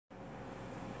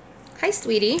Hi,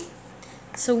 sweetie.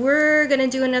 So we're going to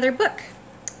do another book.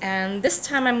 And this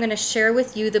time I'm going to share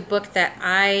with you the book that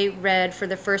I read for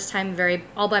the first time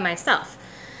all by myself.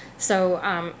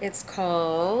 So it's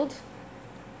called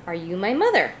Are You My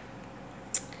Mother?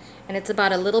 And it's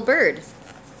about a little bird.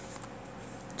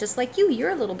 Just like you,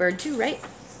 you're a little bird too, right?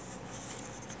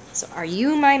 So Are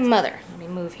You My Mother? Let me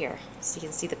move here so you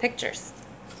can see the pictures.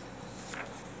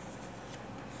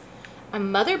 A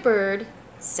mother bird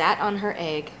sat on her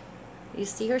egg. You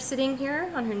see her sitting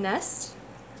here on her nest?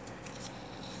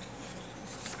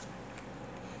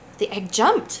 The egg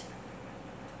jumped.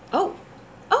 Oh,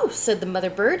 said the mother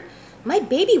bird. My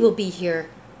baby will be here.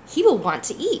 He will want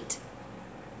to eat.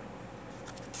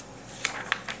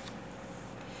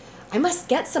 I must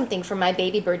get something for my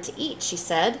baby bird to eat, she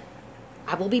said.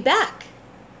 I will be back.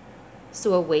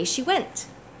 So away she went.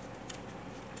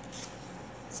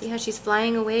 See how she's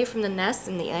flying away from the nest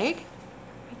and the egg?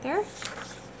 Right there.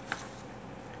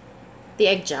 The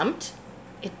egg jumped.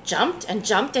 It jumped and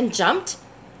jumped and jumped,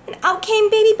 and out came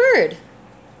baby bird.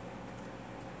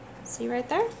 See right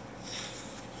there?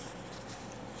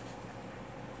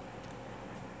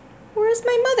 Where is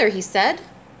my mother? He said.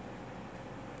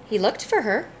 He looked for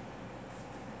her.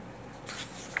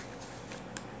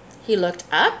 He looked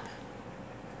up.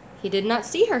 He did not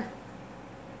see her.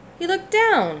 He looked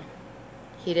down.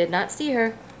 He did not see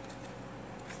her.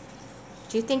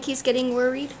 Do you think he's getting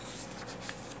worried?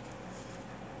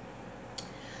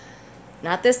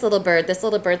 Not this little bird. This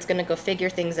little bird's going to go figure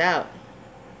things out.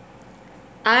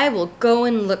 I will go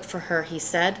and look for her, he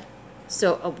said.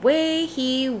 So away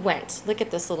he went. Look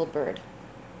at this little bird.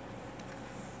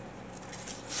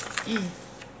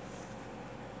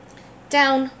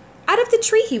 Down, out of the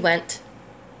tree he went.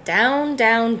 Down,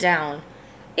 down, down.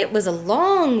 It was a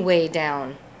long way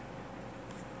down.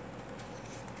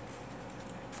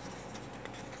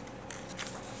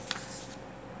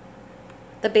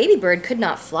 The baby bird could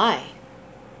not fly.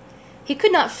 He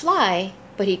could not fly,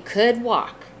 but he could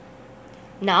walk.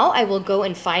 Now I will go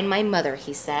and find my mother,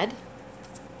 he said.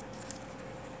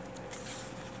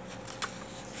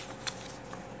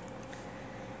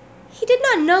 He did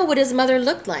not know what his mother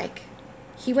looked like.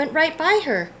 He went right by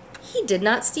her. He did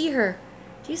not see her.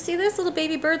 Do you see this? Little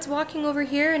baby bird's walking over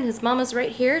here, and his mama's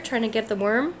right here trying to get the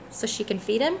worm so she can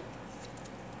feed him.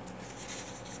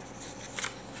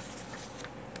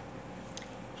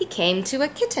 He came to a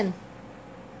kitten.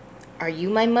 Are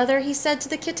you my mother? He said to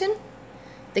the kitten.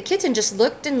 The kitten just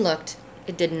looked and looked.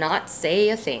 It did not say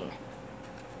a thing.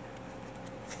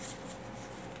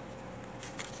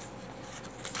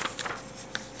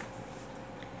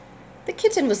 The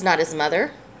kitten was not his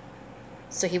mother,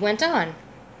 so he went on.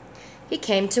 He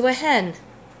came to a hen.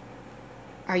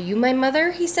 Are you my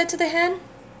mother? He said to the hen.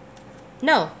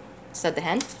 No, said the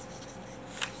hen.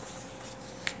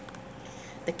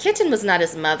 The kitten was not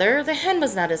his mother, the hen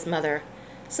was not his mother,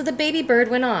 so the baby bird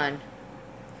went on.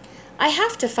 I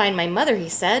have to find my mother, he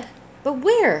said, but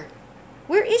where?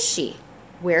 Where is she?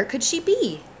 Where could she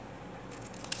be?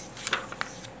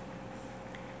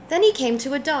 Then he came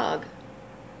to a dog.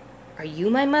 Are you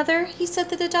my mother? He said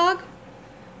to the dog.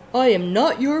 I am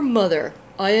not your mother.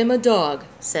 I am a dog,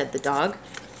 said the dog.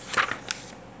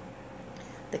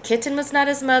 The kitten was not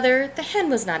his mother, the hen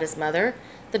was not his mother,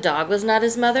 the dog was not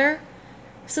his mother,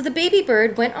 so the baby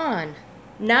bird went on.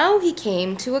 Now he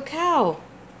came to a cow.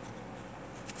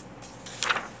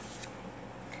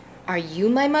 Are you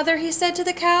my mother? He said to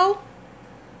the cow.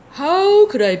 How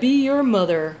could I be your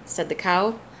mother? Said the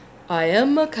cow. I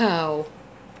am a cow.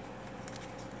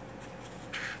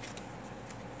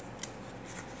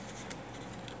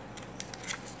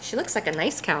 She looks like a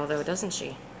nice cow though, doesn't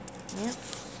she? Yeah.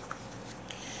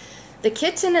 The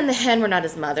kitten and the hen were not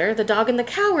his mother. The dog and the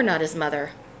cow were not his mother.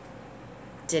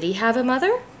 Did he have a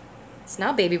mother? So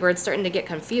now baby bird's starting to get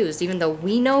confused. Even though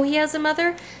we know he has a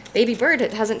mother, baby bird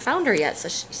hasn't found her yet,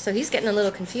 so he's getting a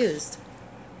little confused.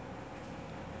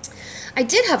 I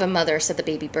did have a mother, said the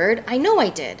baby bird. I know I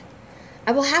did.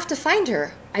 I will have to find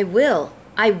her. I will.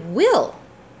 I will.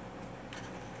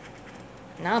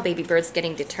 Now baby bird's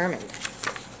getting determined.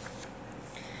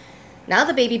 Now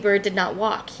the baby bird did not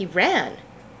walk. He ran.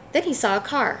 Then he saw a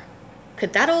car.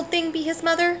 Could that old thing be his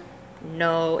mother?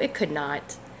 No, it could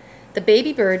not. The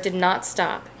baby bird did not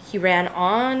stop. He ran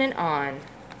on and on.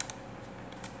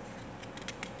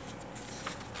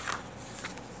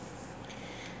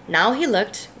 Now he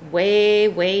looked way,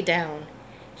 way down.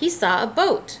 He saw a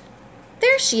boat.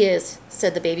 There she is,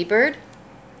 said the baby bird.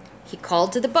 He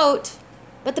called to the boat,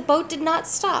 but the boat did not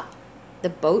stop. The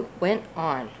boat went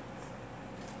on.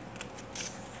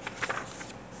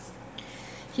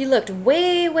 He looked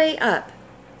way, way up.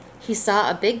 He saw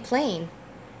a big plane.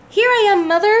 "Here I am,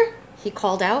 Mother," he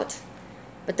called out.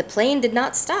 But the plane did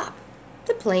not stop.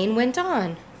 The plane went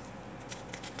on.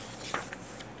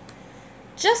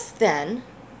 Just then,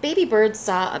 Baby Bird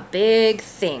saw a big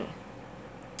thing.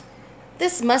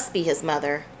 This must be his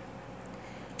mother.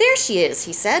 "There she is,"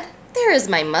 he said. "There is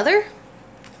my mother."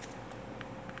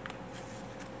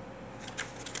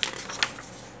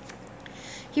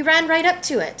 He ran right up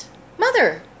to it.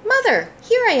 "Mother, Mother,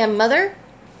 here I am, Mother,"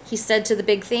 he said to the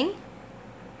big thing.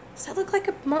 Does that look like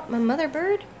a mother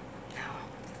bird? No.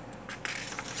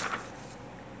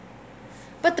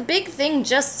 But the big thing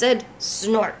just said,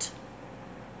 "Snort."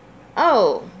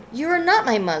 "Oh, you are not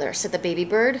my mother," said the baby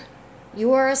bird.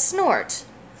 "You are a snort.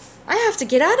 I have to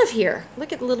get out of here."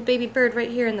 Look at the little baby bird right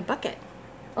here in the bucket.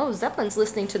 Oh, Zeppelin's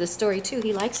listening to the story too.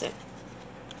 He likes it.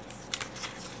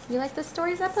 You like this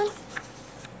story, Zeppelin?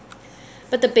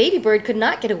 But the baby bird could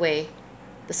not get away.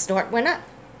 The snort went up.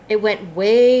 It went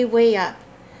way, way up.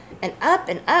 And up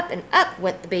and up and up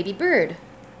went the baby bird.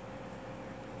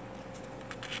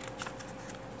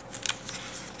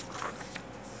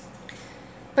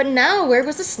 But now where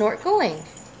was the snort going?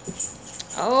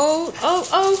 Oh, oh,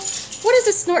 oh, what is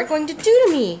the snort going to do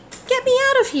to me? Get me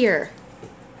out of here.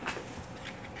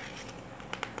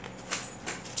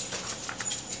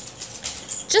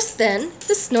 Just then,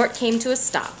 the snort came to a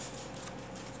stop.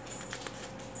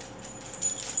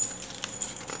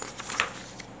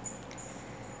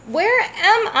 "Where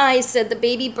am I?" said the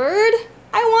baby bird.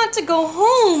 "I want to go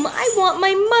home. I want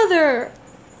my mother."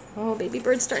 Oh, baby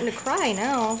bird's starting to cry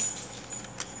now.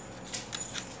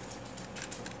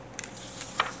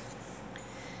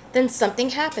 Then something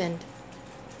happened.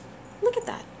 Look at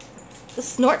that. The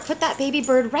snort put that baby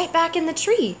bird right back in the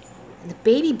tree. And the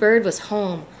baby bird was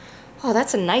home. Oh,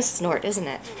 that's a nice snort, isn't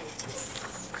it?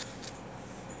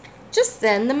 Just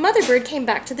then, the mother bird came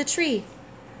back to the tree.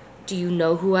 "Do you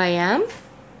know who I am?"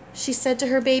 she said to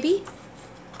her baby.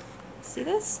 See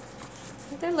this?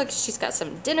 Right there, look, she's got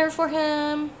some dinner for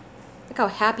him. Look how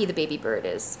happy the baby bird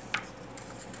is.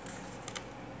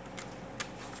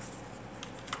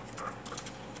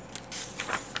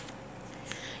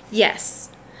 "Yes,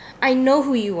 I know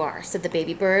who you are," said the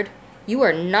baby bird. "You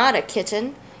are not a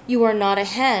kitten. You are not a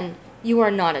hen. You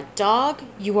are not a dog.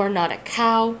 You are not a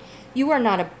cow. You are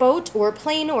not a boat or a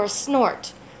plane or a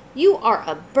snort. You are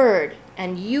a bird,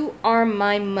 and you are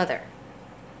my mother."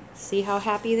 See how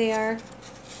happy they are?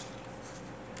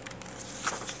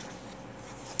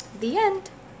 The end.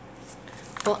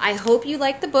 Well, I hope you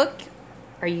like the book,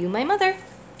 Are You My Mother?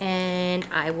 And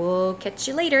I will catch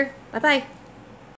you later. Bye-bye.